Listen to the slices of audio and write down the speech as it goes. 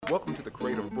Welcome to the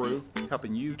Creative Brew,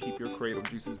 helping you keep your creative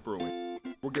juices brewing.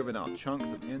 We're giving out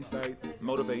chunks of insight,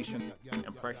 motivation,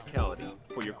 and practicality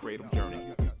for your creative journey.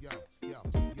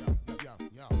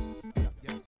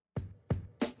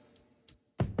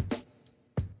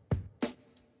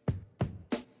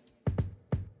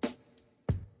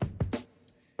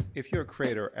 If you're a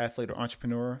creator, athlete, or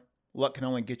entrepreneur, luck can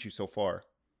only get you so far.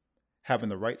 Having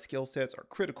the right skill sets are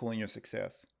critical in your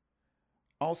success.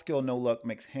 All Skill No Luck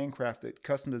makes handcrafted,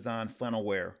 custom designed flannel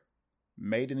wear,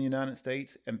 made in the United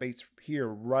States and based here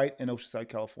right in Oceanside,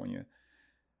 California.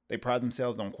 They pride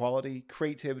themselves on quality,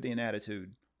 creativity, and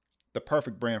attitude. The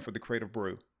perfect brand for the Creative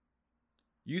Brew.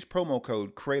 Use promo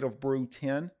code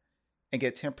CreativeBrew10 and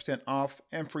get 10% off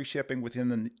and free shipping within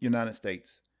the United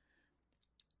States.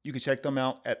 You can check them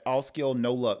out at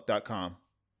allskillnoluck.com.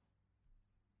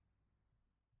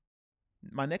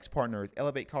 My next partner is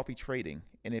Elevate Coffee Trading,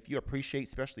 and if you appreciate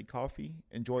specialty coffee,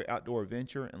 enjoy outdoor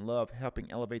adventure, and love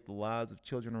helping elevate the lives of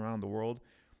children around the world,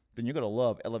 then you're going to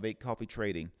love Elevate Coffee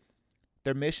Trading.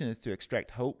 Their mission is to extract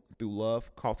hope through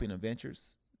love, coffee, and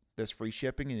adventures. There's free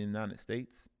shipping in the United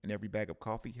States, and every bag of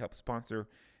coffee helps sponsor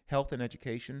health and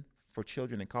education for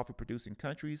children in coffee-producing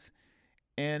countries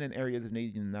and in areas of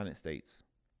need in the United States.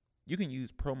 You can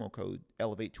use promo code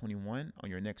Elevate21 on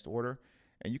your next order,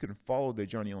 and you can follow their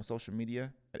journey on social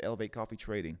media at Elevate Coffee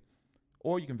Trading.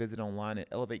 Or you can visit online at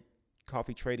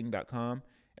elevatecoffeetrading.com,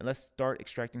 and let's start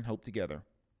extracting hope together.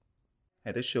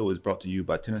 And this show is brought to you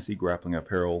by Tennessee Grappling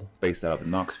Apparel, based out of the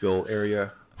Knoxville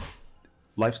area.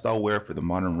 Lifestyle wear for the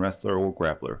modern wrestler or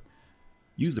grappler.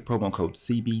 Use the promo code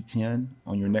CB10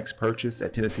 on your next purchase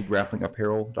at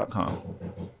TennesseeGrapplingApparel.com.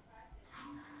 We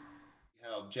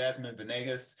have Jasmine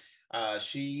Venegas.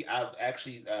 I've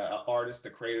actually an artist, a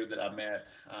creator that I met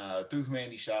through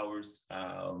Humanity Showers,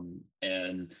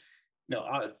 and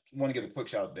I want to give a quick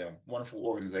shout out to them. Wonderful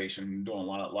organization, doing a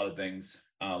lot of things,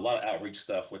 a lot of outreach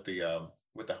stuff with the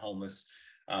homeless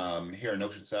here in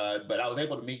Oceanside. But I was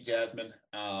able to meet Jasmine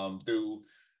through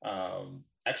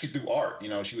art.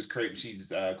 She's creating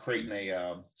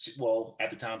at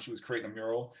the time she was creating a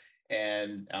mural.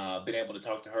 And been able to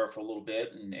talk to her for a little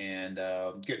bit and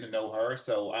getting to know her.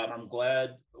 So I'm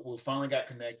glad we finally got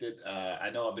connected. I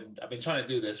know I've been trying to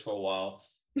do this for a while.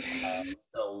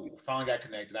 So finally got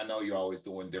connected. I know you're always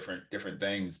doing different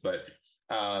things, but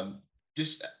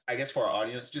just I guess for our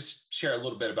audience, just share a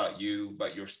little bit about you,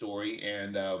 about your story,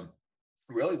 and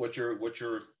really what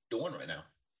you're doing right now.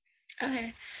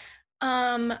 Okay.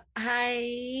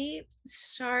 I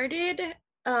started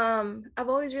I've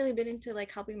always really been into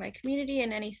like helping my community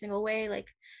in any single way. Like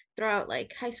throughout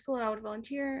like high school, I would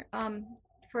volunteer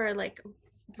for like a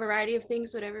variety of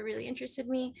things, whatever really interested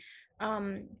me.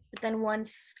 But then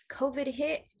once COVID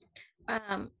hit,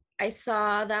 I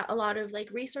saw that a lot of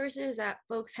like resources that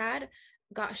folks had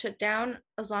got shut down,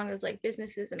 as long as like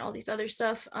businesses and all these other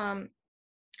stuff.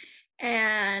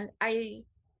 And I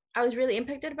was really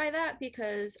impacted by that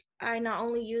because I not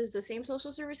only use the same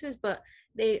social services, but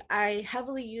I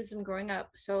heavily use them growing up.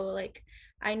 So like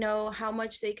I know how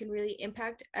much they can really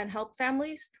impact and help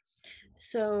families.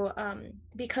 So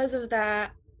because of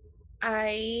that,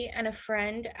 I and a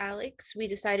friend, Alex, we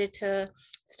decided to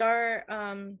start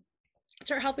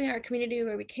helping our community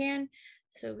where we can.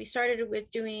 So we started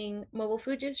with doing mobile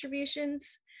food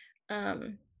distributions.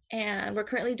 And we're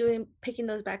currently picking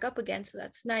those back up again, so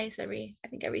that's nice. Every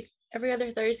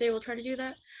other Thursday we'll try to do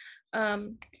that.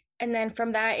 And then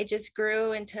from that it just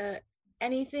grew into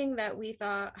anything that we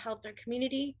thought helped our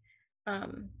community.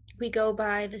 We go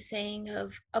by the saying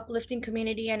of uplifting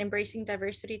community and embracing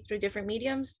diversity through different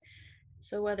mediums.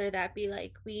 So whether that be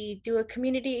like we do a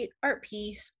community art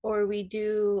piece, or we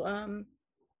do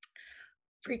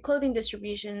free clothing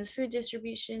distributions, food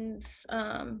distributions,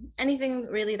 anything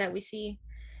really that we see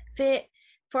fit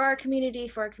for our community,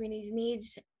 for our community's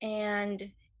needs,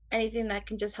 and anything that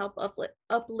can just help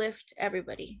uplift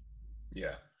everybody.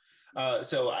 Yeah.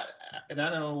 So I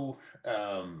know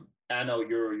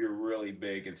you're really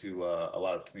big into a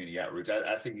lot of community outreach.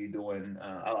 I see you doing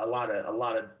a lot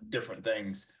of different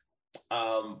things.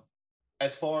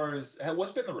 As far as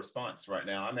what's been the response right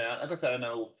now? I mean, like I said, I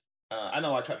know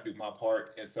I try to do my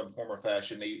part in some form or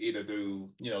fashion, either through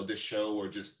this show or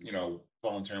just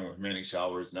volunteering with Humanity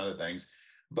Showers and other things.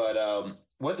 But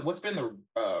what's been the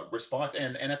response?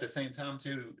 And at the same time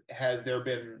too, has there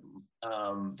been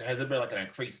like an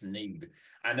increased need?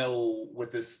 I know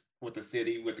with the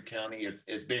city, with the county,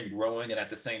 it's been growing, and at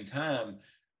the same time,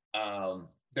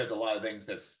 there's a lot of things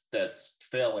that's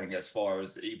failing as far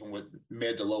as even with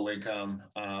mid to low income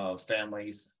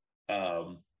families.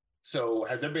 So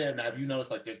have you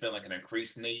noticed like there's been like an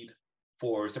increased need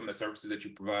for some of the services that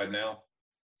you provide now?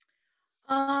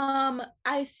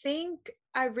 I think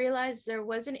I realized there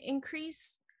was an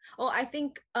increase. Well, I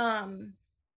think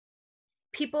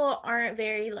people aren't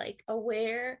very like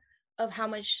aware of how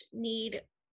much need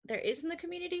there is in the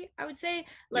community, I would say. Yeah.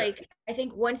 Like, I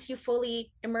think once you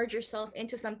fully immerse yourself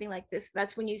into something like this,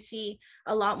 that's when you see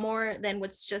a lot more than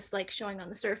what's just like showing on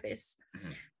the surface.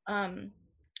 Mm-hmm. um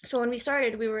so when we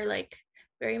started, we were like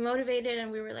very motivated,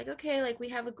 and we were like, okay, like we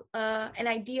have an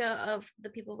idea of the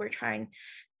people we're trying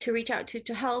to reach out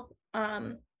to help.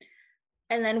 And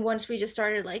then once we just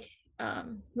started like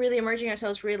really emerging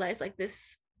ourselves, realized like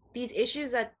these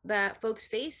issues that folks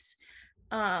face,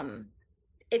 um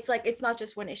it's like it's not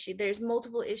just one issue. There's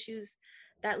multiple issues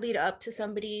that lead up to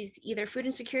somebody's either food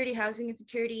insecurity, housing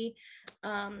insecurity,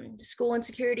 school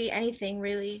insecurity, anything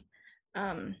really.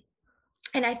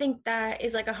 And I think that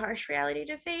is like a harsh reality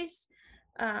to face,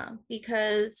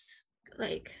 because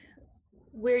like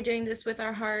we're doing this with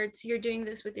our hearts, you're doing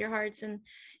this with your hearts, and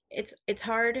it's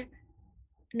hard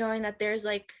knowing that there's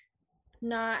like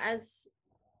not as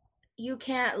you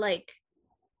can't like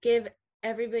give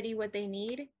everybody what they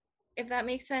need, if that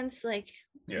makes sense. Like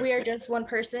Yeah. we are just one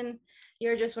person,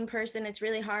 you're just one person. It's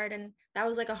really hard, and that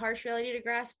was like a harsh reality to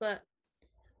grasp, but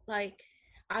like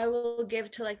I will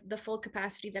give to like the full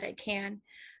capacity that I can.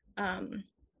 um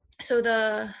so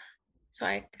the so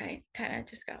I kind of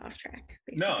just got off track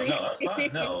No, basically. no, that's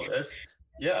fine. No, that's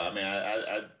yeah. I mean,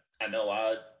 I know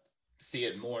I see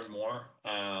it more and more.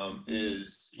 Mhm.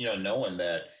 Is knowing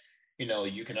that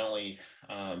you can only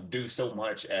do so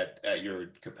much at your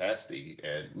capacity,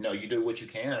 and you do what you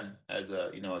can as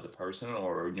a as a person,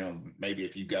 or maybe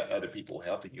if you've got other people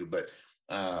helping you, but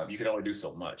you can only do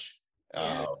so much.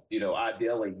 Yeah.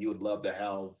 Ideally, you would love to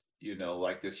have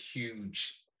like this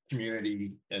huge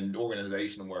community and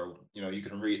organization where you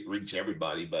can reach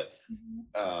everybody, but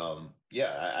Mhm.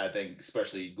 yeah, I think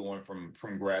especially going from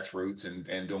grassroots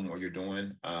and doing what you're doing,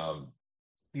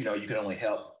 you can only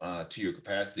help to your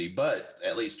capacity, but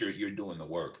at least you're doing the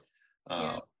work.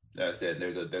 Yeah. Like I said,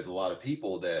 there's a lot of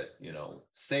people that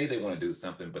say they want to do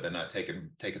something, but they're not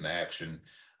taking the action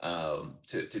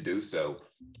to do so.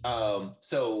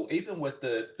 So even with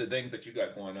the things that you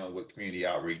got going on with community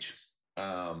outreach,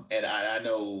 and I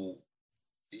know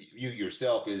you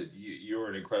yourself you're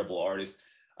an incredible artist.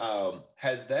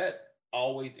 Has that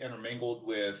always intermingled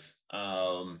with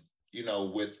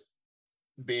with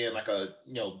being like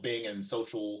being in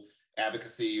social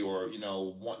advocacy, or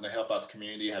wanting to help out the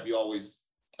community? Have you always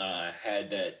had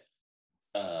that?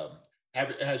 Um,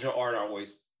 has your art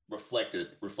always reflected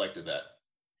that?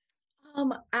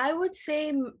 I would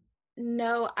say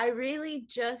no. I really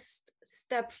just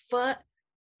stepped foot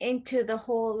into the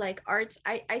whole like arts.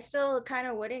 I still kind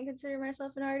of wouldn't consider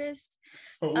myself an artist.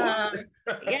 What? um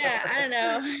yeah, I don't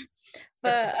know.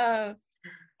 But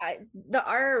the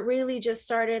art really just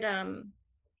started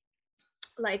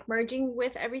like merging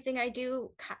with everything I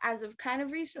do as of kind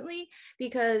of recently,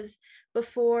 because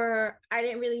before I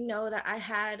didn't really know that I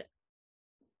had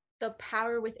the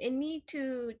power within me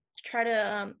to try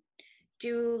to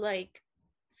do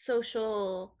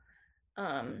social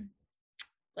um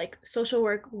social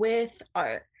work with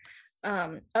art,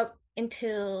 up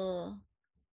until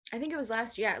I think it was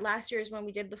last year. Yeah, last year is when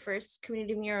we did the first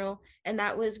community mural, and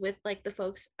that was with like the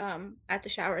folks at the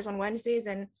showers on Wednesdays.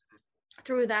 And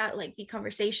through that, like the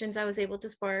conversations I was able to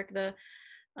spark,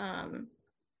 um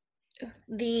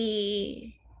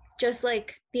the just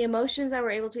like the emotions that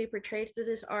were able to be portrayed through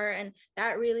this art, and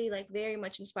that really like very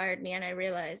much inspired me. And I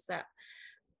realized that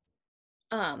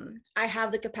I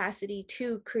have the capacity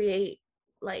to create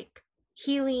like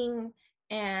healing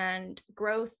and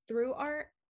growth through art.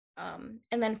 And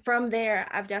then from there,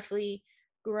 I've definitely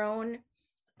grown.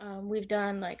 We've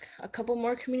done like a couple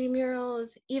more community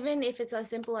murals, even if it's as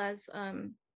simple as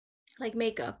like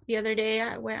makeup. The other day,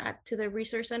 I went to the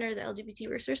resource center, the LGBT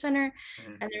resource center,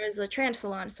 Mhm. and there was a trans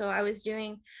salon. So I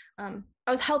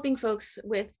was helping folks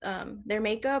with their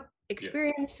makeup Yeah,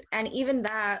 experience. And even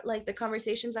that, like the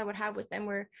conversations I would have with them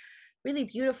were really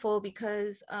beautiful,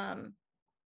 because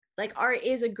like art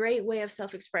is a great way of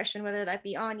self-expression, whether that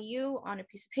be on you, on a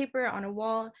piece of paper, on a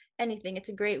wall, anything. It's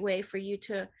a great way for you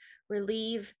to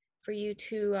relieve, for you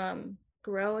to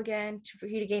grow again, for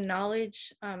you to gain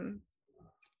knowledge.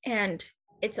 And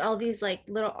it's all these like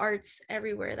little arts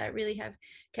everywhere that really have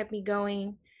kept me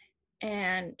going.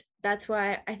 And that's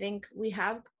why I think we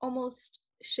have almost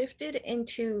shifted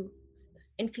into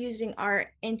infusing art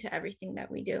into everything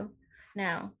that we do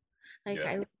now. Like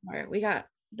yeah. I we got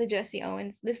the Jesse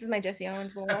Owens. This is my Jesse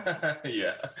Owens wall.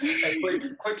 Yeah. Hey,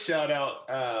 quick shout out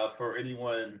for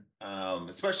anyone,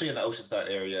 especially in the Oceanside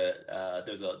area.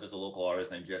 There's a local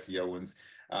artist named Jesse Owens.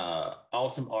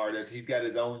 Awesome artist. He's got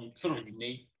his own sort of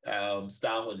unique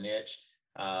style and niche.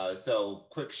 So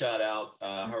quick shout out.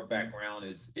 Her Mhm. background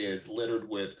is littered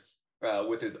with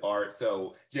his art.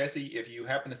 So Jesse, if you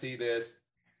happen to see this,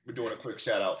 we're doing a quick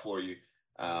shout out for you.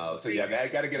 So Oh, yeah, yeah. I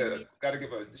got to give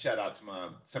a shout out to my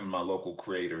some of my local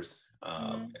creators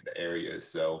Mhm. in the area.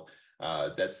 So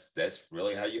that's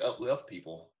really how you uplift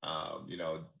people.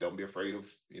 Don't be afraid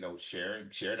of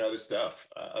sharing other stuff,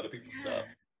 other people's stuff.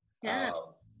 Yeah. Yeah.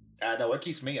 Um, I know it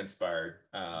keeps me inspired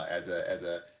as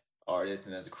a artist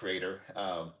and as a creator,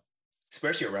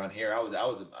 especially around here. I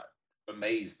was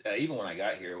amazed even when I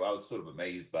got here. I was sort of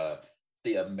amazed by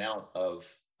the amount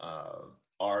of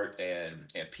art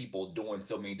and people doing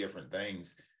so many different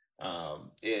things.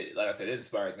 It like I said, it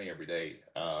inspires me every day.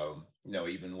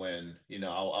 Even when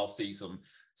I'll see some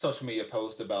social media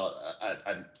posts about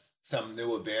some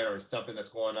new event or something that's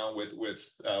going on with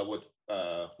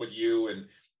you and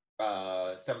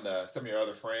some of your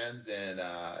other friends, and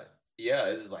yeah,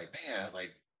 it's just like, man, it's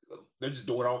like they're just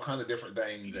doing all kinds of different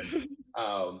things, and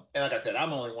like I said,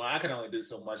 I'm only one. I can only do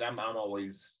so much. I'm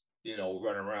always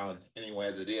running around anyway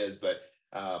as it is, but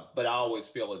I always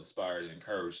feel inspired and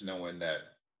encouraged knowing that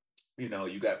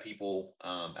you got people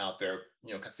out there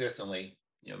consistently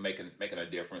making a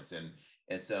difference in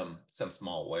some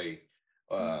small way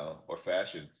or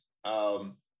fashion.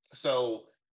 Um, so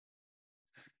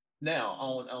now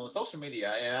on social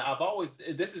media, and I've always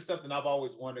this is something I've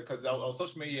always wondered because on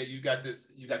social media you got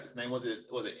this name. Was it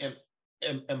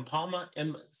Impalma?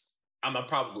 I'm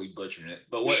probably butchering it,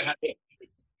 but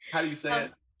how do you say it?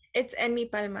 um, it's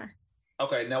Enmipalma.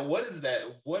 Okay, now what is that?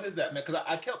 What does that mean? Because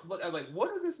I kept looking, I was like, what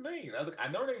does this mean? I was like,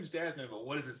 I know her name's Jasmine, but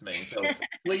what does this mean? So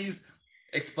please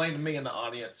explain to me and the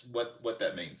audience what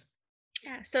that means.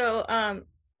 Yeah. So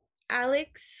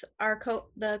Alex,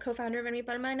 the co-founder of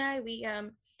Enmipalma, and I, we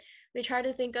try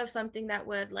to think of something that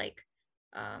would like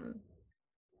um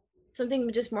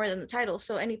something just more than the title.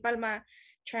 So Enmipalma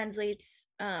translates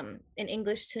in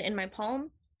English to in my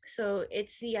palm. So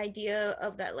it's the idea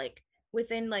of that like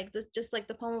within like just like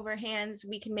the palm of our hands,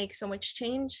 we can make so much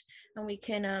change and we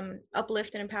can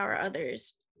uplift and empower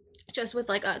others just with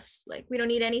like us. Like we don't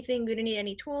need anything, we don't need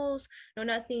any tools, no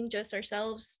nothing, just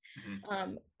ourselves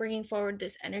Mhm. bringing forward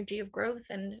this energy of growth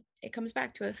and it comes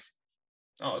back to us.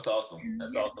 Oh, that's awesome.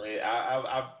 That's Yeah. awesome.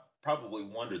 I've probably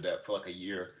wondered that for like a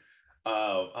year.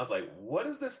 I was like, what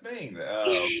does this mean?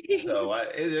 No,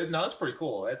 that's pretty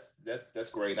cool. That's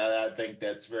great. I think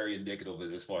that's very indicative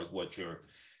as far as what you're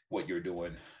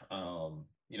doing.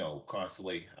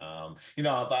 Constantly.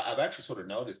 I've actually sort of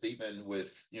noticed even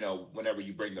with whenever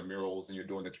you bring the murals and you're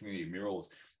doing the community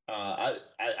murals. I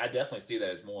definitely see that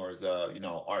as more as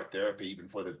art therapy, even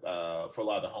for a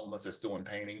lot of the homeless that's doing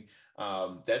painting.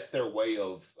 That's their way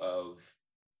of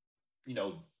you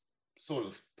know sort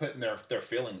of putting their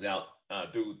feelings out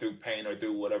through pain or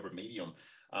through whatever medium.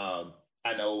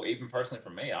 I know even personally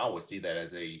for me, I always see that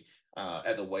as a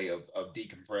way of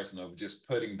decompressing, of just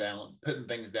putting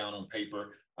things down on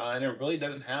paper. And it really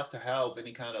doesn't have to have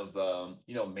any kind of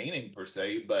meaning per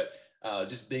se, but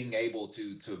just being able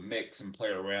to mix and play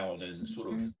around and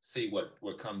sort of Mhm. see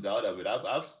what comes out of it.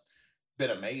 I've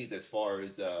been amazed as far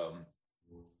as how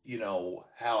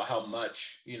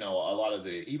much a lot of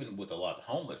the even with a lot of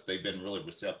homeless they've been really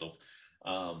receptive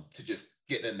to just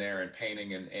getting in there and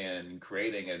painting and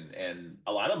creating, and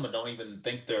a lot of them don't even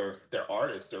think they're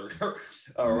artists or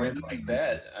or anything like Mhm.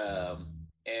 that.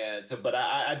 And so but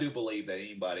I do believe that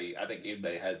I think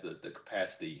anybody has the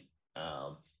capacity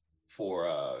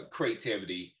for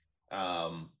creativity.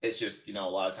 It's just a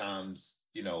lot of times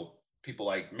people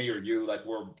like me or you, like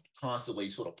we're constantly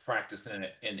sort of practicing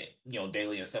it in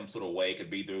daily in some sort of way. It could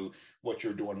be through what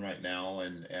you're doing right now,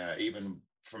 and even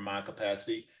from my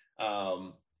capacity,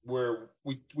 where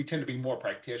we tend to be more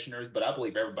practitioners. But I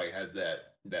believe everybody has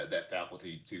that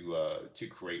faculty to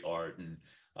create art and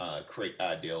create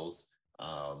ideals.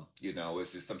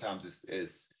 It's just sometimes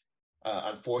it's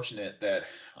unfortunate that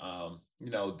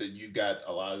that you've got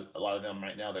a lot of them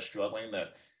right now that's struggling,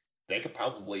 that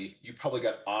you probably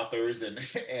got authors and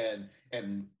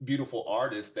and beautiful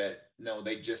artists that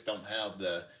they just don't have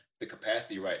the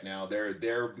capacity right now.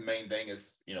 Their main thing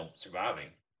is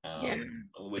surviving, Yeah.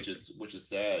 which is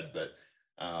sad. But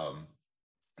um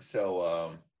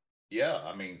so yeah,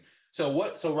 I mean,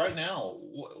 so right now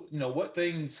what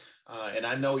things, and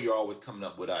I know you're always coming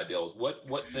up with ideals.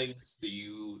 What things do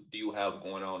you have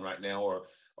going on right now,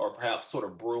 or perhaps sort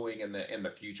of brewing in the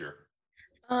future?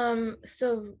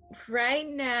 So right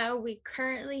now we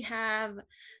currently have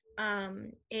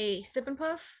a sip and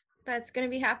puff that's going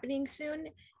to be happening soon.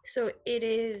 So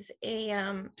it's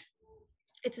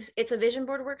a vision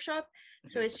board workshop.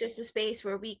 So it's just a space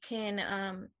where we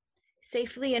can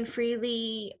safely and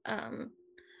freely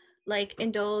like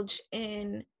indulge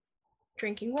in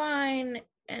drinking wine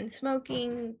and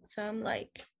smoking some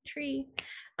like tree.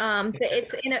 But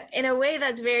it's in a way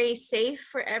that's very safe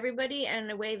for everybody, and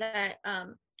in a way that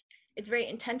it's very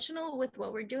intentional with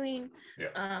what we're doing.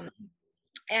 Yeah.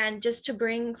 And just to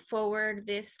bring forward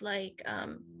this like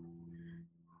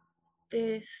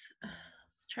this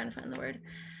trying to find the word,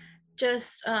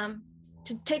 just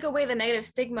to take away the negative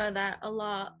stigma that a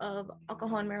lot of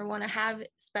alcohol and marijuana have,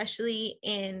 especially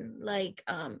in like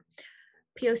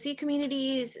POC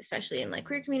communities, especially in like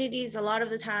queer communities. A lot of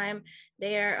the time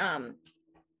they're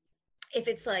if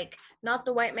it's like not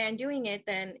the white man doing it,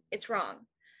 then it's wrong.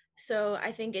 So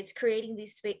I think it's creating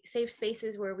these safe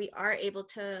spaces where we are able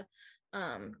to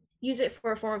use it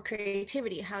for a form of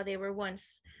creativity, how they were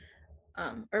once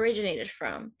originated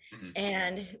from.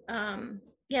 And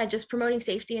yeah, just promoting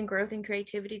safety and growth and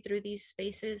creativity through these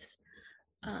spaces.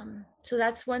 So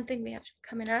that's one thing we have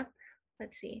coming up.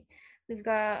 Let's see, we've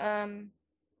got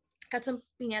some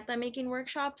piñata making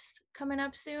workshops coming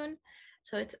up soon.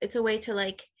 So it's a way to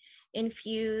like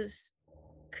infuse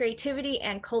creativity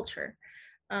and culture.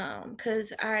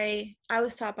 Because I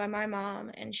was taught by my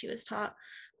mom, and she was taught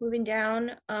moving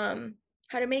down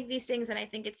how to make these things, and I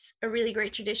think it's a really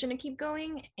great tradition to keep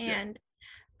going. And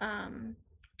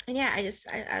yeah,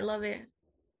 I love it.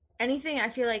 Anything I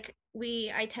feel like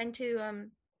I tend to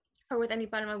or with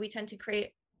Enmipalma, we tend to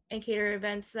create and cater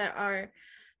events that are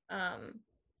um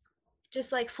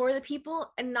just like for the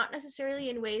people, and not necessarily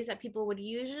in ways that people would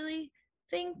usually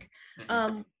think.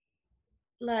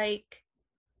 Like,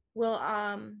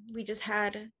 well, we just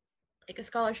had like a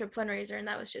scholarship fundraiser, and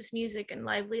that was just music and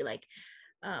lively. Like,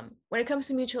 when it comes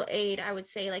to mutual aid, I would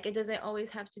say like it doesn't always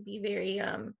have to be very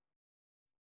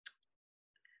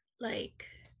like,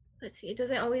 let's see, it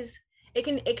doesn't always,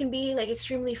 it can be like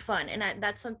extremely fun. And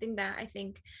that's something that I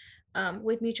think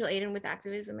with mutual aid and with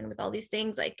activism and with all these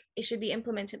things, like it should be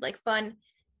implemented. Like fun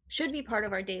should be part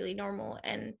of our daily normal,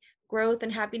 and growth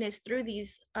and happiness through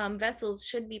these vessels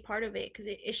should be part of it, because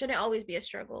it shouldn't always be a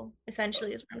struggle,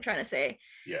 essentially, is what I'm trying to say.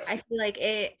 Yeah. I feel like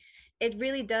it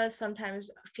really does sometimes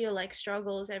feel like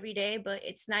struggles every day, but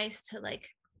it's nice to like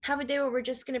have a day where we're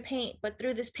just going to paint, but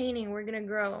through this painting we're going to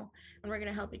grow and we're going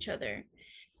to help each other.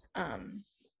 And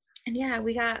yeah,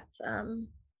 we got I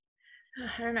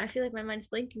don't know, I feel like my mind's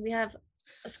blinking. We have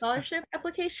a scholarship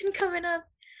application coming up.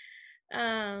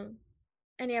 And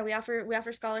yeah, we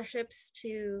offer scholarships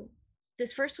to,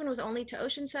 this first one was only to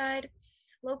Oceanside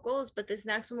locals, but this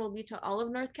next one will be to all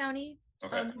of North County.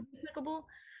 Okay. Applicable.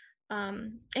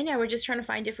 And yeah, we're just trying to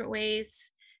find different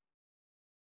ways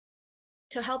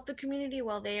to help the community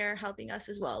while they are helping us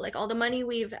as well. Like all the money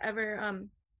we've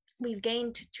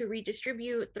gained to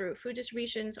redistribute through food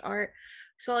distributions, art,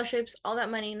 scholarships, all that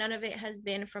money, none of it has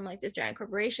been from like this giant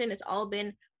corporation. It's all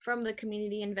been from the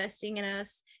community investing in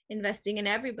us, investing in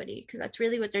everybody, because that's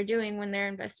really what they're doing when they're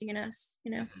investing in us,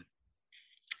 you know.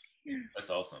 Yeah. That's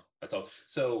awesome. That's all.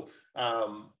 So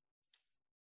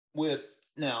with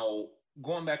now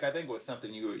going back, I think it was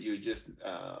something you just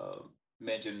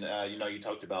mentioned. You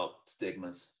talked about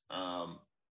stigmas.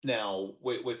 Now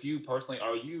with you personally,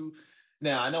 are you,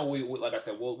 now I know we, like I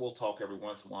said, we'll talk every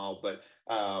once in a while, but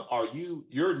are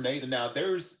you're native now?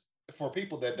 There's, for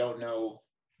people that don't know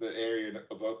the area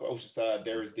of Oceanside,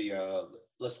 there's the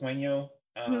Los Sueños.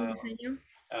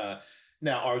 Uh,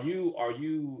 Now, are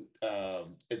you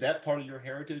is that part of your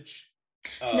heritage?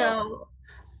 No,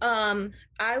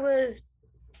 I was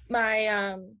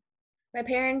my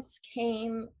parents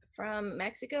came from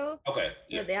Mexico. Okay,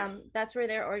 yeah. That's where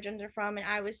their origins are from, and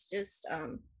I was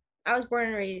born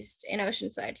and raised in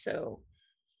Oceanside. So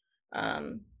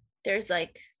there's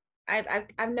like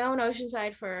I've known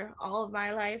Oceanside for all of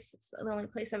my life. It's the only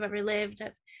place I've ever lived.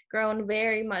 I've grown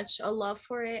very much a love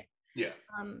for it. Yeah.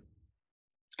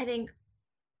 I think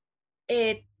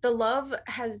the love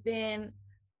has been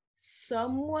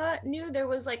somewhat new. There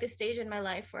was like a stage in my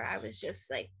life where I was just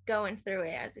like going through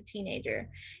it as a teenager,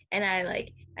 and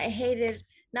I hated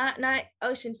not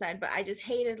Oceanside, but I just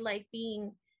hated like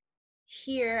being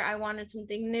here. I wanted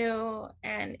something new,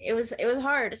 and it was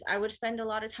hard. I would spend a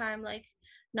lot of time like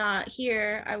not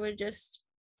here. I would just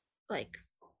like,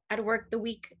 I'd work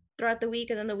throughout the week,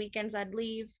 and then the weekends I'd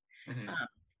leave.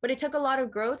 But it took a lot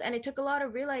of growth, and it took a lot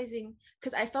of realizing,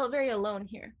 because I felt very alone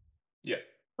here. Yeah.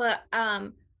 But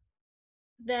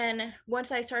then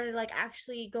once I started like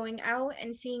actually going out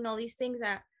and seeing all these things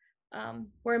that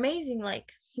were amazing, like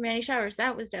humanity showers,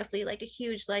 that was definitely like a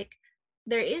huge, like,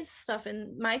 there is stuff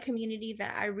in my community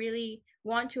that I really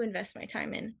want to invest my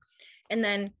time in. And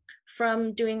then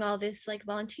from doing all this like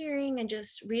volunteering and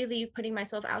just really putting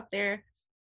myself out there,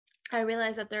 I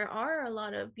realized that there are a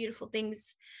lot of beautiful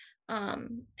things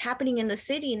happening in the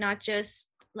city, not just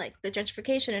like the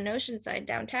gentrification in Oceanside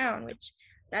downtown, which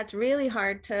that's really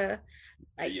hard to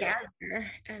like Yeah.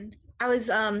 gather. And I was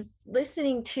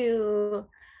listening to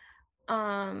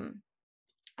um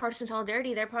Artists in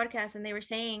Solidarity, their podcast, and they were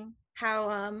saying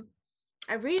how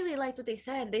I really liked what they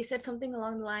said. They said something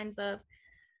along the lines of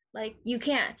like you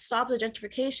can't stop the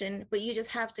gentrification, but you just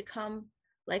have to come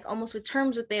like almost with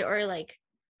terms with it, or like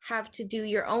have to do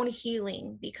your own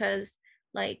healing, because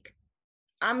like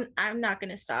I'm not going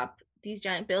to stop these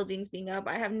giant buildings being up.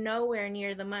 I have nowhere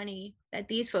near the money that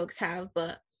these folks have,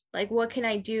 but like what can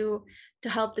I do to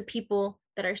help the people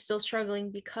that are still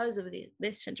struggling because of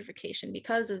this gentrification,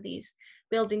 because of these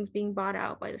buildings being bought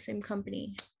out by the same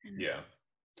company? And Yeah.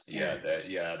 yeah.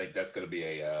 Yeah, I think that's going to be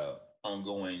a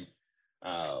ongoing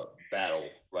battle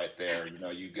right there. You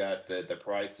know, you got the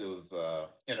price of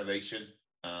innovation,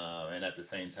 and at the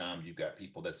same time, you've got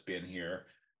people that's been here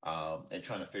and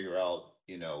trying to figure out,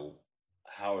 you know,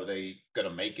 how are they going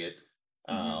to make it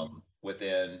Mm-hmm.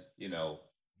 within, you know,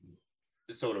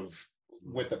 sort of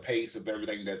with the pace of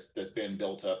everything that's been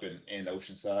built up in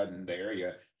Oceanside and the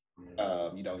area.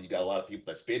 You know, you got a lot of people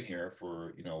that's been here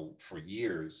for, you know, for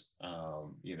years,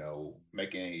 you know,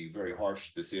 making a very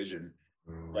harsh decision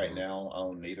right now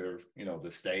on either, you know,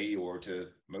 to stay or to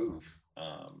move.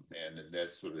 And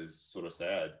that's sort of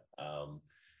sad.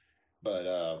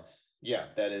 But yeah,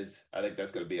 that is, I think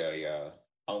that's going to be a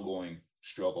ongoing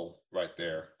struggle right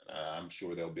there. I'm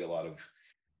sure there'll be a lot of,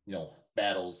 you know,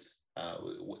 battles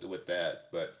with that.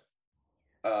 But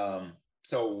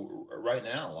so right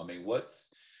now, I mean,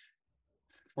 what's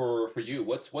for you,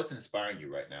 what's inspiring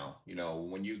you right now, you know,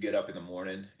 when you get up in the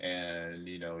morning and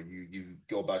you know you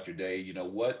go about your day, you know,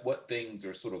 what things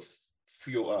are sort of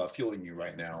fueling you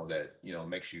right now that, you know,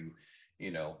 makes you,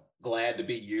 you know, glad to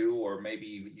be you, or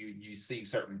maybe you see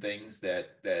certain things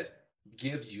that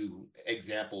give you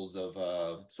examples of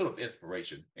sort of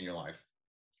inspiration in your life.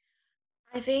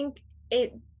 I think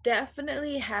it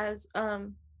definitely has,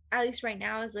 at least right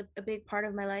now, is a big part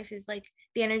of my life is like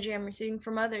the energy I'm receiving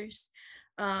from others.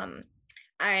 Um,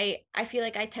 I feel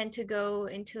like I tend to go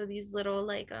into these little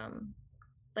like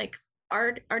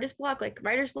artist block, like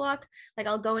writer's block. Like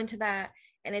I'll go into that,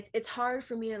 and it's hard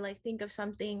for me to like think of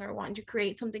something or want to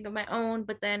create something of my own.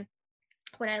 But then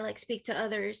when I like speak to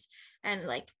others and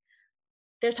like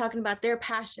they're talking about their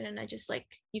passion, and I just like,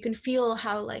 you can feel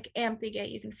how like amped they get,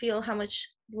 you can feel how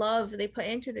much love they put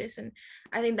into this, and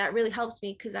I think that really helps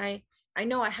me because I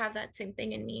know I have that same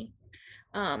thing in me.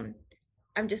 um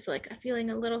I'm just like feeling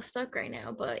a little stuck right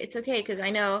now, but it's okay because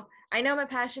I know my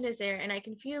passion is there, and I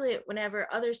can feel it whenever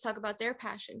others talk about their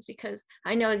passions because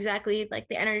I know exactly like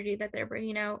the energy that they're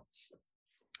bringing out.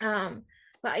 um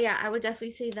but yeah, I would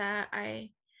definitely say that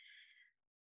I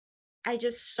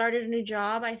just started a new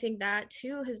job. I think that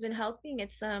too has been helping.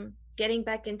 It's getting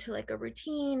back into like a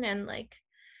routine and like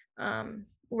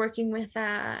working with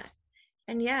that.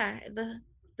 And yeah,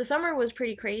 the summer was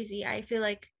pretty crazy. I feel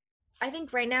like I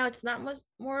think right now it's not much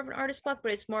more of an artist block,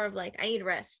 but it's more of like I need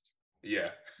rest.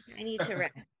 Yeah. I need to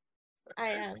rest.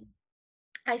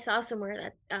 I saw somewhere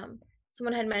that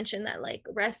someone had mentioned that like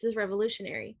rest is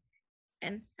revolutionary,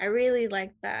 and I really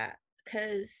like that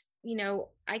because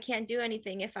I can't do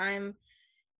anything if I'm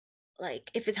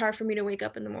like, if it's hard for me to wake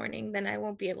up in the morning, then I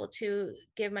won't be able to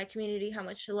give my community how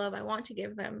much love I want to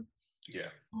give them.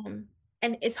 Yeah. um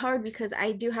and it's hard because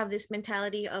I do have this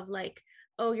mentality of like,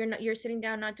 oh, you're sitting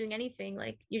down not doing anything,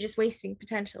 like you're just wasting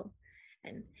potential.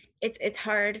 And it's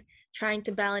hard trying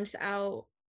to balance out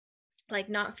like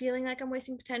not feeling like I'm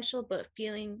wasting potential, but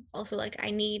feeling also like I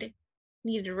need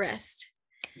a rest.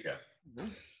 Yeah.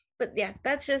 But yeah,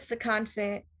 that's just a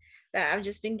constant that I've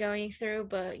just been going through.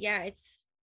 But yeah, it's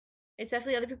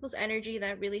definitely other people's energy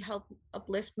that really help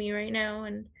uplift me right now,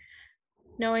 and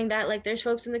knowing that like there's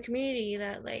folks in the community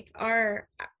that like are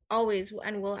always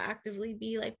and will actively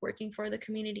be like working for the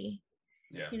community,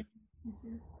 Yeah. you know.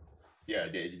 Mhm. Yeah,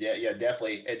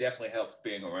 definitely. It definitely helps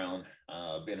being around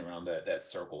that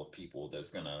circle of people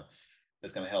that's gonna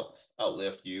help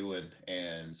uplift you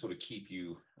and sort of keep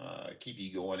you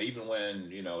going, even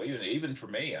when, you know, even for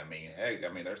me. I mean, heck, I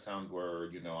mean, there's times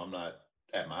where, you know, I'm not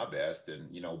at my best,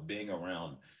 and you know, being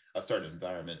around a certain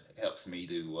environment helps me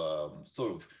to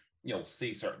sort of, you know,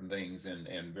 see certain things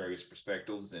in various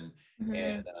perspectives, and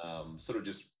Mhm. sort of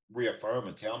just reaffirm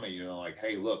and tell me, you know, like,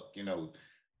 hey, look, you know,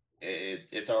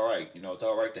 it's all right. You know, it's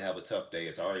all right to have a tough day.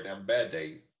 It's all right to have a bad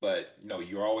day. But you know,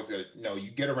 you're always gonna, you know,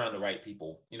 you get around the right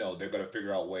people. You know, they're gonna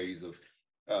figure out ways of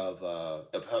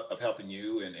of helping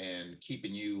you and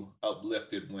keeping you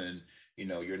uplifted when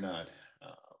you're not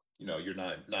you're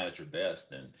not at your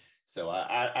best. And so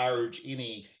I urge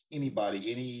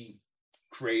anybody, any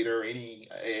creator, any,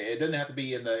 it doesn't have to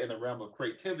be in the realm of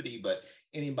creativity, but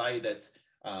anybody that's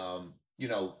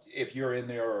if you're in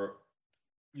there,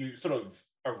 you sort of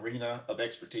arena of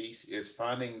expertise, is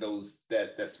finding those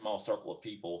that small circle of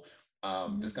people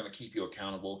that's Mhm. going to keep you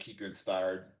accountable, keep you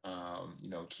inspired,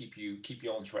 keep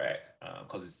you on track.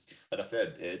 Because it's like I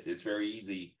said, it's very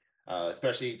easy,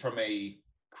 especially from a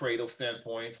creative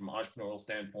standpoint, from an entrepreneurial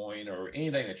standpoint, or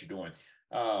anything that you're doing.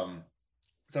 Um,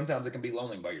 Sometimes it can be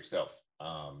lonely by yourself.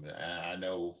 I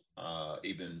know,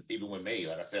 even with me,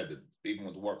 like I said, that even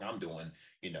with the work I'm doing,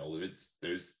 it's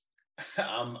there's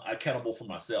I'm accountable for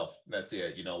myself. That's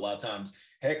it. A lot of times,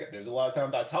 heck, there's a lot of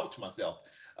times I talk to myself.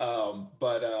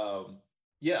 But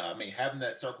Yeah, I mean, having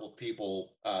that circle of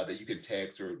people that you can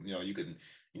text, or you can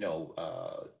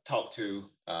talk to,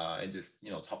 and just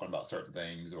talking about certain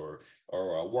things, or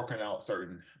working out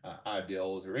certain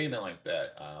ideals, or anything like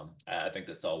that. I think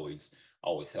that's always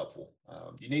helpful.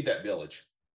 You need that village.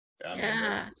 I mean,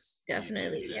 that's Yeah, just you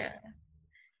definitely. need it. Yeah.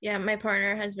 Yeah, my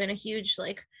partner has been a huge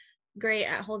like great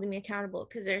at holding me accountable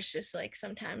because there's just like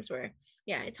sometimes where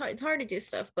yeah, it's hard to do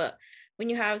stuff, but when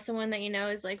you have someone that you know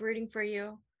is like rooting for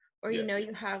you, or you Yeah, know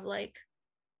you have like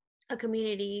a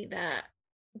community that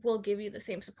will give you the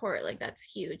same support, like that's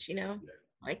huge, you know?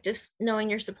 yeah, Like just knowing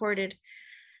you're supported,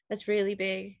 that's really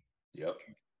big. yep.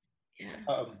 Yeah.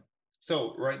 Um,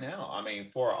 so right now, I mean,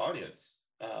 for our audience,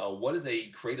 what is a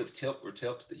creative tip or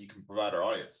tips that you can provide our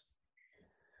audience?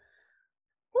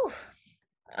 Whew.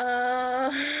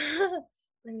 Uh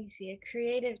let me see, a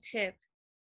creative tip.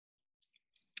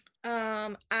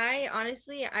 I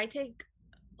honestly I take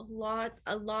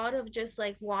a lot of just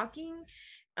like walking.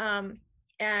 Um,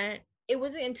 and it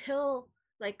wasn't until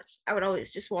like I would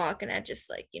always just walk and I'd just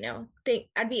like, think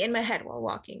I'd be in my head while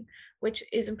walking, which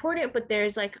is important, but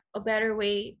there's like a better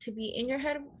way to be in your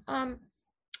head.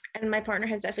 And my partner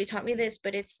has definitely taught me this,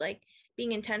 but it's like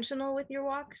being intentional with your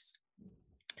walks.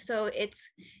 So it's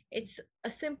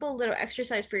a simple little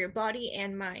exercise for your body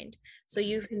and mind. So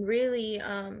you can really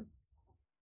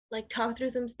like talk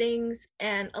through some things,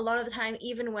 and a lot of the time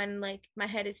even when like my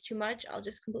head is too much, I'll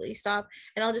just completely stop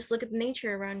and I'll just look at the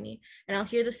nature around me, and I'll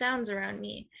hear the sounds around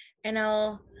me, and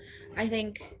I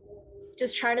think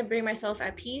just try to bring myself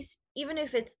at peace, even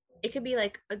if it could be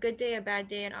like a good day, a bad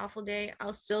day, an awful day,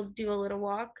 I'll still do a little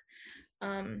walk,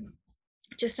 um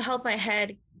just to help my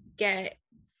head get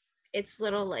its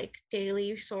little like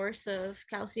daily source of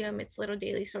calcium, its little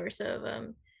daily source of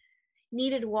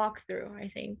needed walkthrough, I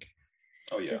think.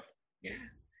 Oh yeah, Yeah.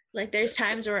 Like yeah, there's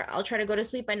times where I'll try to go to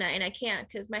sleep at night and I can't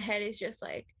because my head is just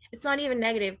like it's not even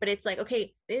negative, but it's like,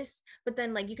 okay, this, but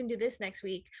then like you can do this next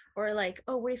week, or like,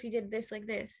 oh, what if you did this like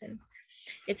this? And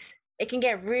it's it can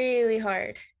get really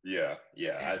hard. yeah.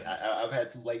 I've had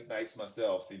some late nights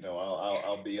myself.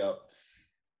 I'll be up,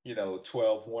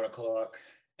 12, 1 o'clock.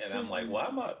 And I'm like, Mhm. why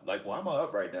am I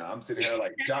up right now? I'm sitting here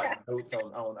like jotting notes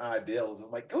on ideals.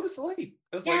 I'm like, go to sleep.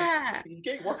 It's like, Yeah. you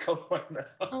can't work on right now.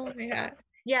 Oh my God.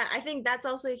 Yeah, I think that's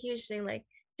also a huge thing. Like,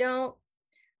 don't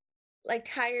like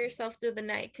tire yourself through the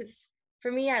night, because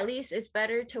for me at least it's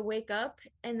better to wake up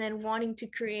and then wanting to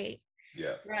create,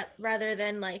 Yeah. rather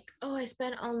than like, oh, I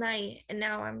spent all night and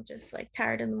now I'm just like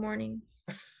tired in the morning.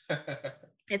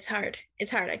 It's hard,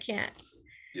 I can't.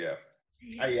 Yeah.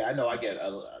 Yeah. Yeah, I know.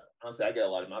 Honestly, I get a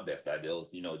lot of my best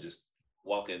ideals, just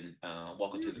walking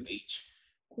to the beach.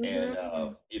 And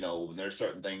Mm-hmm. when there's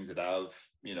certain things that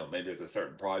maybe there's a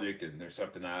certain project and there's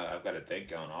something I've got to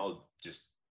think on, I'll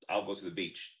go to the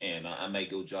beach, and I may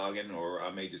go jogging, or I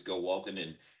may just go walking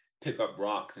and pick up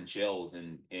rocks and shells,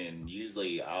 and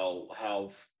usually I'll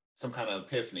have some kind of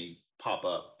epiphany pop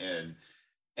up, and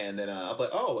then I'll be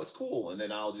like, oh, it's cool, and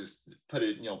then I'll just put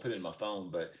it in my phone.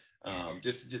 But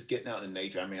just getting out in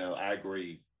nature. I mean, I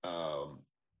agree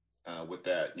with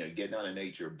that. Getting out in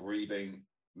nature, breathing,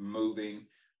 moving,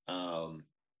 um,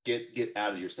 get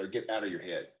out of get out of your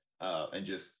head, and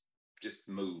just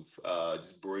move,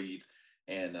 just breathe,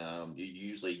 and you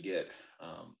usually get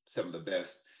some of the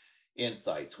best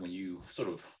insights when you sort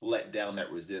of let down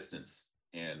that resistance,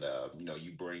 and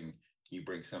you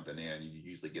bring something in. You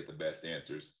usually get the best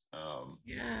answers.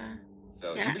 Yeah.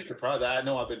 So Yeah. you'd be surprised. I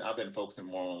know I've been focusing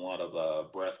more on a lot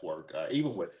of breath work,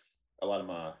 even with a lot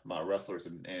of my wrestlers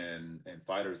and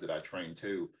fighters that I train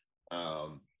too.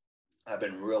 Um, I've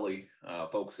been really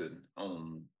focusing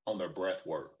on their breath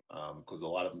work, because a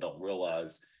lot of them don't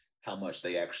realize how much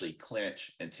they actually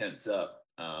clench and tense up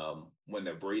when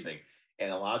they're breathing.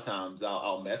 And a lot of times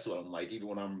I'll mess with them. Like even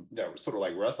when I'm sort of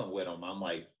like wrestling with them, I'm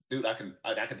like, dude, I can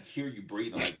hear you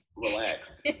breathing. Like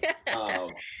relax. Um,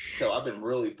 so I've been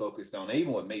really focused on,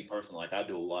 even with me personally, like I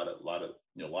do a lot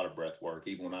of breath work.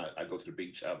 Even when I go to the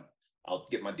beach, I'll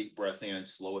get my deep breaths in,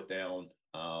 slow it down,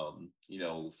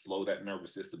 slow that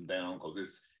nervous system down because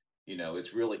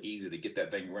it's really easy to get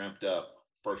that thing ramped up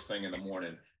first thing in the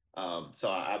morning.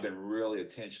 So I've been really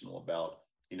intentional about,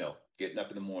 getting up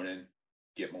in the morning,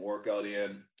 get my workout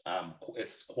in.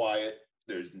 It's quiet.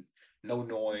 There's no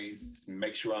noise.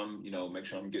 Make sure I'm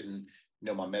getting,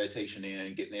 my meditation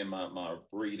in, getting in my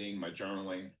reading, my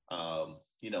journaling,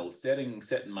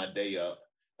 setting my day up,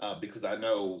 because I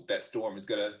know that storm is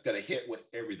gonna hit with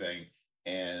everything.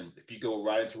 And if you go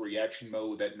right into reaction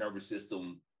mode, that nervous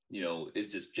system,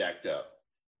 is just jacked up.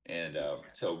 And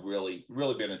so really,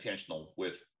 really being intentional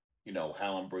with,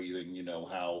 how I'm breathing,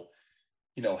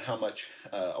 how much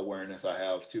awareness I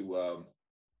have to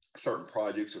certain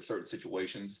projects or certain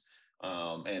situations,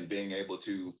 and being able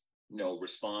to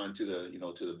respond to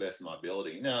the best of my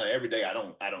ability. Every day I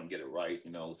don't get it right.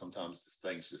 Sometimes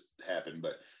things just happen,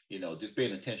 but just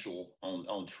being intentional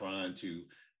on trying to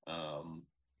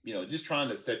just trying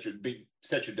to set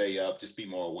your day up, just be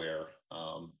more aware.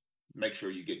 Make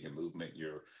sure you get your movement,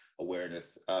 your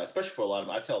awareness, especially for a lot of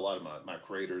I tell a lot of my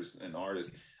creators and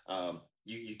artists,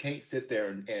 you can't sit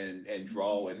there and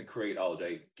draw and create all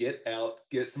day. Get out,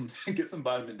 get some get some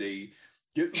vitamin D,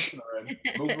 get some sun,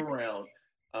 move around,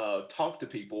 talk to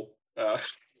people. Yeah,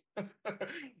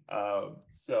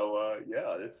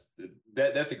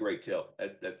 that's a great tip.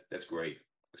 That's great.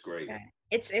 That's great. Yeah.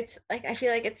 It's like I feel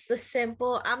like it's the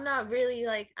simple. I'm not really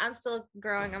like I'm still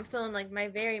growing. I'm still in like my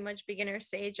very much beginner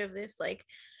stage of this like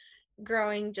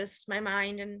growing just my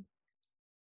mind and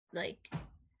like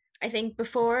I think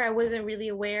before I wasn't really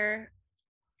aware.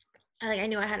 Like I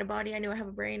knew I had a body, I knew I have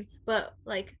a brain, but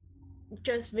like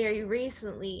just very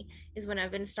recently is when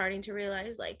I've been starting to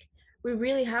realize like we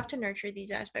really have to nurture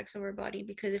these aspects of our body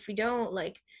because if we don't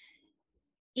like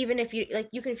even if you like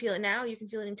you can feel it now, you can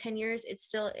feel it in 10 years, it's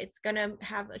gonna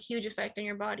have a huge effect on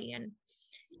your body. And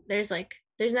there's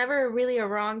never really a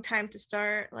wrong time to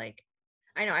start. Like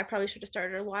I know I probably should have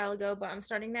started a while ago, but I'm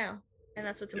starting now. And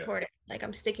that's what's Yeah, important. Like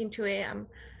I'm sticking to it.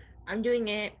 I'm doing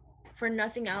it for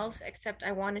nothing else except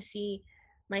I want to see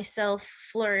myself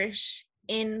flourish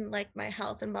in like my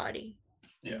health and body.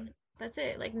 yeah, And that's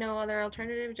it. Like no other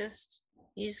alternative, just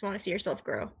you just want to see yourself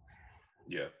grow.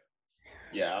 yeah.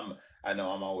 Yeah, I know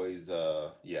I'm always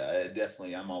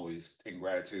definitely I'm always in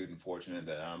gratitude and fortunate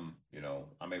that I'm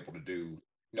able to do,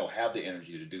 have the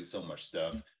energy to do so much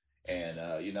stuff. And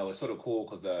it's sort of cool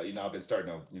because I've been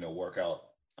starting to, work out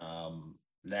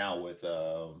now with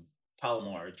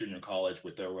Palomar Junior College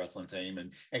with their wrestling team,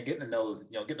 and getting to know,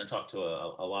 getting to talk to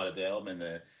a lot of them and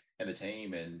the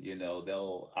team. And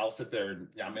I'll sit there and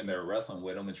I'm in there wrestling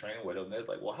with them and training with them. They're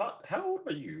like, well, how old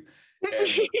are you?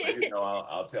 And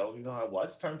I'll tell them, I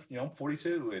just turned, I'm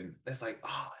 42, and it's like,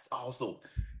 oh, it's awesome.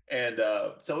 And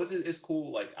so it's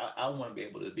cool. Like I want to be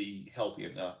able to be healthy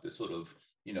enough to sort of,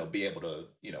 be able to,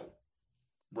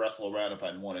 wrestle around if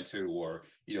I wanted to, or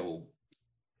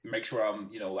make sure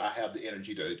I have the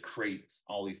energy to create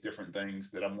all these different things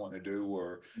that I'm wanting to do,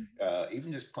 or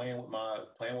even just playing with my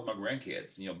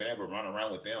grandkids, being able to run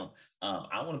around with them.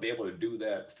 I want to be able to do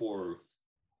that for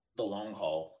the long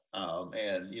haul,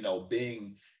 and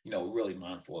being really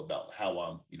mindful about how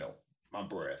I'm, my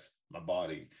breath, my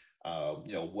body,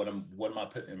 what am I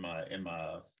putting in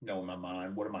my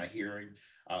mind, what am I hearing,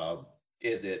 um,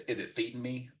 is it feeding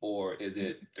me or is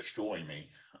it destroying me,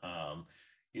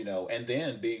 and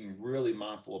then being really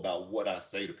mindful about what I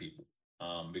say to people,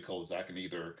 because I can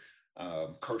either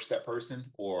curse that person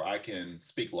or I can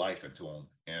speak life into them.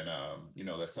 And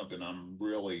that's something I'm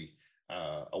really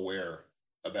aware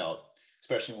about,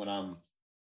 especially when I'm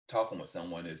talking with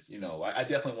someone. Is I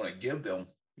definitely want to give them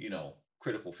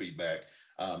critical feedback,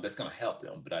 that's going to help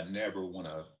them, but I never want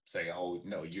to say, oh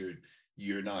no,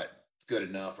 you're not good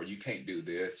enough, or you can't do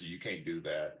this, or you can't do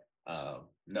that.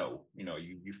 No,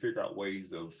 you figure out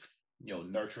ways of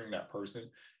nurturing that person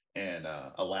and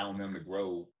allowing them to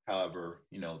grow however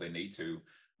they need to,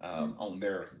 on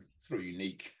their sort of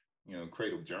unique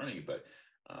creative journey. But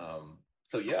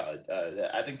so yeah,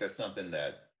 I think that's something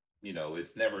that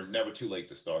it's never too late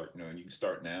to start. And you can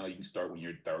start now. You can start when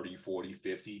you're 30, 40,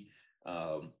 50.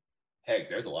 um, Heck,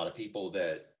 there's a lot of people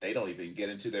that they don't even get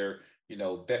into their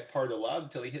best part of their lives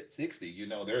until they hit 60.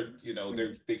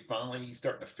 They finally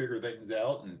starting to figure things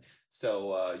out. And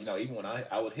so even when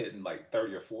I was hitting like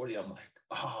 30 or 40, I'm like,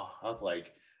 oh, I was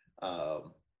like, I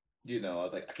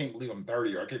was like, I can't believe I'm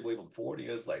 30, or I can't believe I'm 40.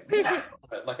 It's like, man,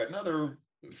 like another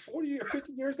 40 or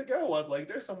 50 years ago. I was like,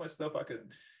 there's so much stuff I could,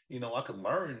 I could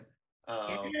learn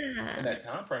in Yeah. that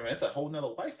time frame. It's a whole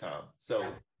nother lifetime.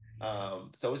 So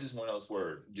it's just one of those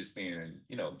where just being,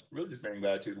 really just bearing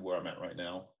gratitude to where I'm at right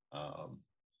now.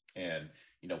 And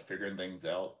figuring things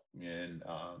out and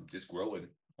just growing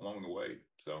along the way.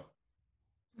 So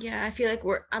Yeah, I feel like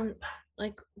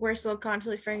we're still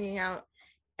constantly figuring out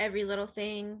every little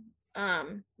thing,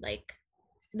 like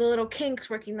the little kinks,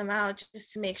 working them out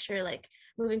just to make sure, like,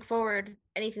 moving forward,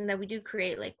 anything that we do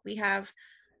create, like, we have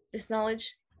this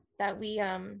knowledge that we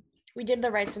did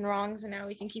the rights and wrongs, and now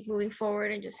we can keep moving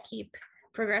forward and just keep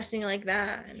progressing like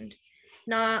that. And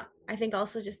not, I think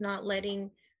also just not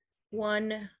letting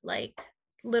one like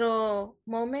little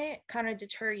moment kind of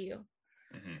deter you,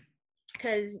 mhm.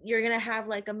 because you're gonna have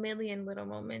like a million little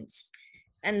moments.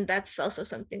 And that's also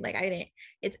something like I didn't,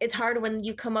 it's hard when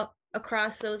you come up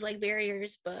across those like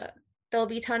barriers, but there'll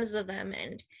be tons of them,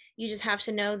 and you just have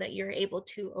to know that you're able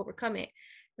to overcome it,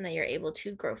 and that you're able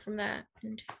to grow from that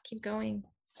and keep going.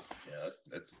 Yeah,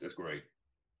 that's great.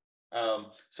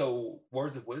 So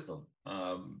words of wisdom.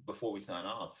 Before we sign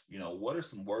off, what are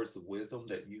some words of wisdom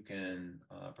that you can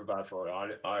provide for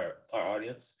our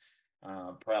audience?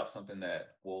 Perhaps something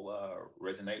that will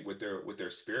resonate with their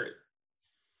spirit.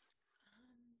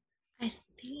 I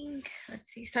think, let's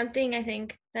see, something I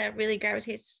think that really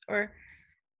gravitates or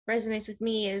resonates with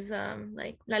me is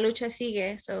like la lucha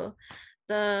sigue. So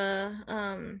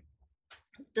the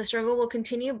the struggle will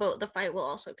continue, but the fight will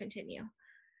also continue.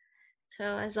 So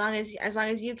as long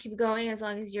as you keep going, as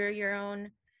long as you're your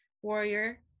own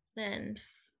warrior, then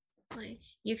like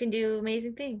you can do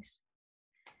amazing things.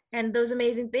 And those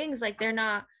amazing things, like, they're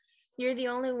not, you're the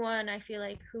only one, I feel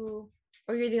like, who,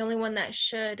 or you're the only one that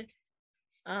should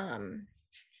um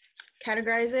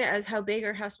categorize it as how big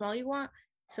or how small you want.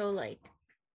 So like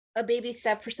a baby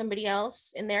step for somebody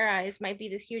else in their eyes might be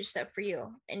this huge step for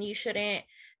you, and you shouldn't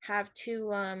have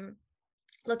to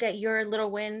look at your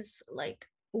little wins like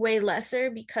way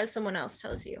lesser because someone else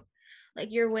tells you.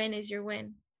 Like, your win is your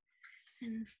win.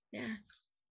 And yeah.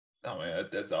 Oh man,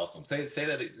 that's awesome. Say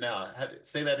that now.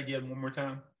 Say that again one more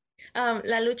time.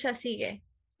 La lucha sigue.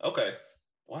 Okay.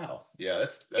 Wow. Yeah,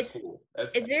 that's It's cool.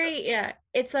 That's it's very, yeah,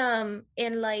 it's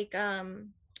in like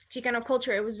Chicano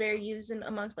culture, it was very used in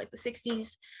amongst like the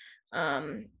 60s.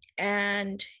 um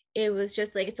and it was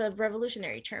just like, it's a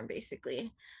revolutionary term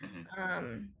basically. mhm.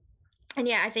 um and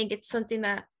yeah, I think it's something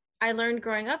that I learned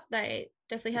growing up that it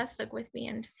definitely has stuck with me,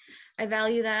 and I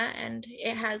value that, and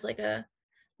it has like a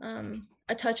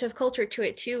touch of culture to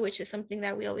it too, which is something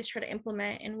that we always try to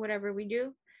implement in whatever we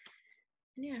do.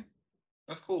 And yeah.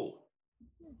 That's cool.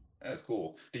 That's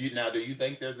cool. Do you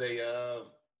think there's a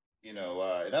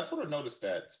and I sort of noticed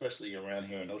that, especially around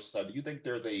here in Oceanside, do you think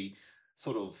there's a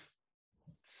sort of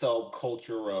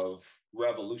subculture of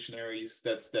revolutionaries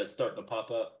that's starting to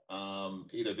pop up,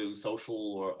 either through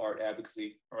social or art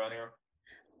advocacy around here?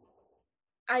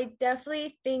 I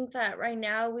definitely think that right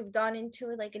now we've gone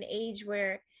into like an age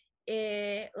where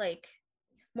it like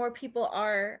more people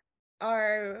are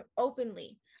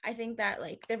openly. I think that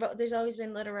like there's always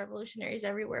been little revolutionaries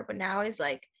everywhere, but now is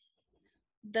like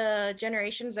the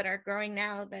generations that are growing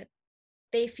now, that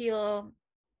they feel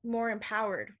more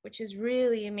empowered, which is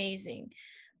really amazing.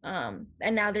 And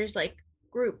now there's like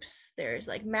groups, there's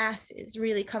like masses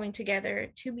really coming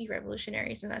together to be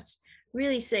revolutionaries, and that's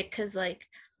really sick, because like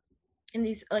in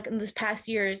this past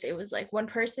years, it was like one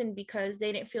person because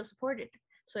they didn't feel supported,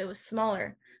 so it was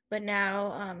smaller. But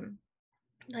now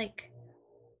like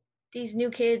these new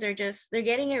kids are just, they're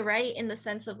getting it right in the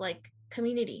sense of like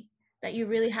community, that you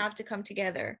really have to come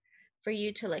together for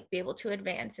you to like be able to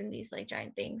advance in these like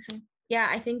giant things. And yeah,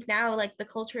 I think now like the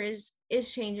culture is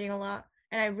changing a lot,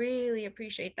 and I really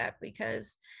appreciate that,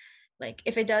 because like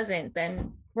if it doesn't,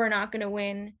 then we're not going to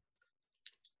win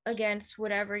against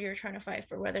whatever you're trying to fight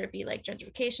for, whether it be like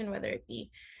gentrification, whether it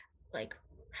be like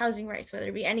housing rights, whether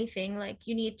it be anything. Like,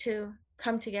 you need to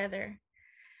come together,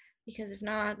 because if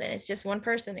not, then it's just one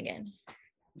person again.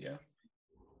 Yeah.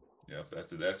 Yeah, that's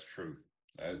the truth.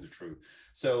 That is the truth.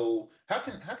 So how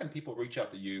can people reach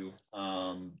out to you,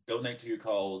 donate to your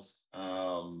cause,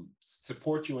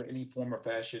 support you in any form or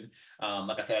fashion?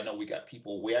 Like I said, I know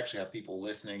we actually have people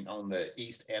listening on the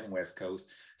East and West Coast.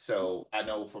 So I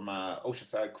know for my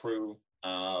Oceanside crew,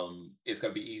 it's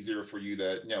gonna be easier for you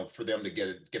to, for them to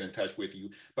get in touch with you.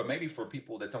 But maybe for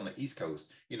people that's on the East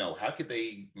Coast, how could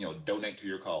they, donate to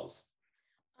your cause?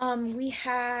 We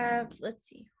have, let's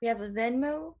see, we have a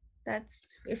Venmo.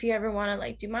 That's if you ever want to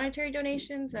like do monetary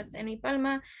donations. That's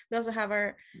Enmipalma. We also have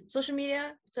our social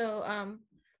media. So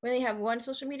we only have one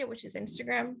social media, which is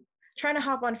Instagram. Trying to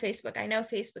hop on Facebook. I know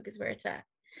Facebook is where it's at.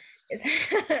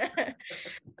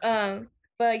 um,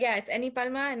 but yeah, it's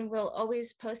Enmipalma, and we'll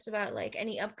always post about like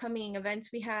any upcoming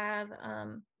events we have.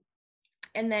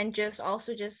 And then just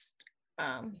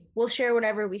we'll share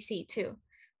whatever we see too,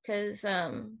 because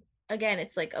again,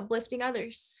 it's like uplifting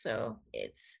others. So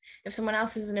it's, if someone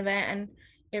else is an event and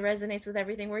it resonates with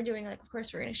everything we're doing, like of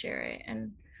course we're gonna share it,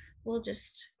 and we'll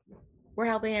just, we're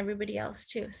helping everybody else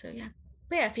too. So yeah.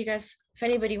 But yeah, if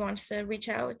anybody wants to reach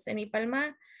out, it's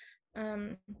Enmipalma.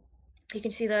 um you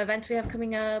can see the events we have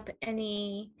coming up,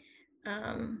 any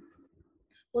um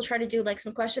we'll try to do like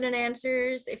some question and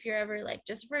answers if you're ever like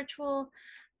just virtual,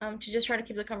 to just try to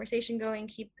keep the conversation going,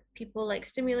 keep people like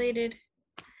stimulated.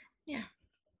 Yeah.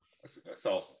 That's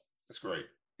awesome. That's great.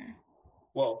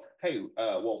 Well, hey,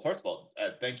 well, first of all,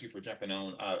 thank you for jumping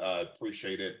on. I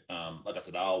appreciate it. Like I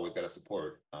said, I always got to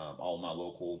support all my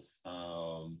local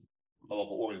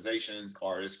organizations,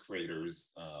 artists,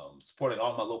 creators, supporting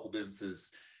all my local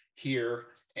businesses here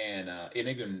and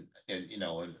even and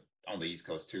and on the East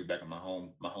Coast too, back in my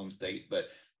home state. But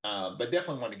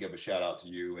definitely want to give a shout out to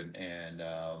you and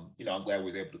I'm glad we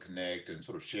was able to connect and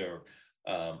sort of share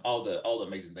all the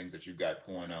amazing things that you've got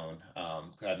going on.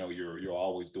 Because I know you're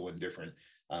always doing different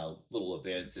little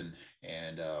events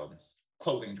and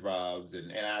clothing drives,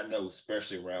 and I know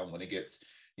especially around when it gets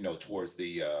towards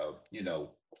the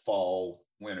fall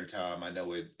winter time. I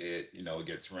know it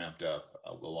gets ramped up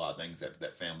with a lot of things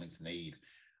that families need.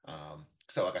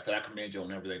 So like I said, I commend you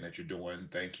on everything that you're doing.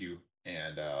 Thank you.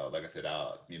 And like I said,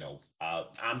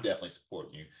 I'm definitely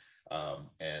supporting you.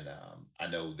 And I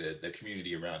know that the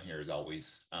community around here is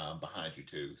always behind you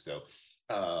too. So,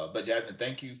 but Jasmine,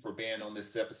 thank you for being on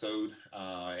this episode.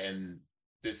 And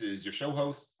this is your show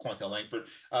host, Quantel Langford.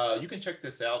 You can check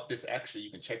this out.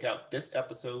 You can check out this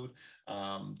episode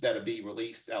that'll be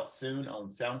released out soon on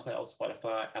SoundCloud,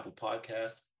 Spotify, Apple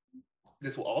Podcasts.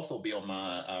 This will also be on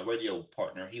my radio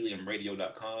partner,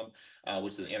 heliumradio.com,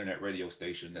 which is an internet radio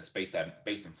station that's based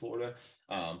in Florida.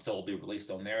 So it'll be released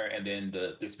on there. And then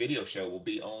this video show will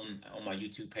be on my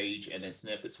YouTube page, and then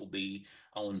snippets will be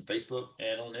on Facebook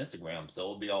and on Instagram. So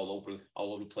it'll be all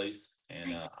over the place.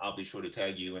 And I'll be sure to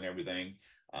tag you and everything,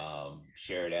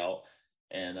 share it out.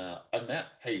 And other than that,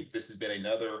 hey, this has been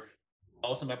another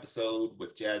awesome episode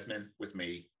with Jasmine, with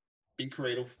me. Be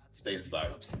creative, stay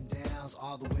inspired. Ups and downs,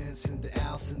 all the wins and the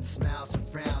outs and the smiles and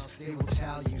frowns. They will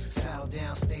tell you, settle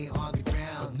down, stay on the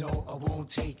ground. But no, I won't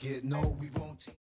take it. No, we won't take it.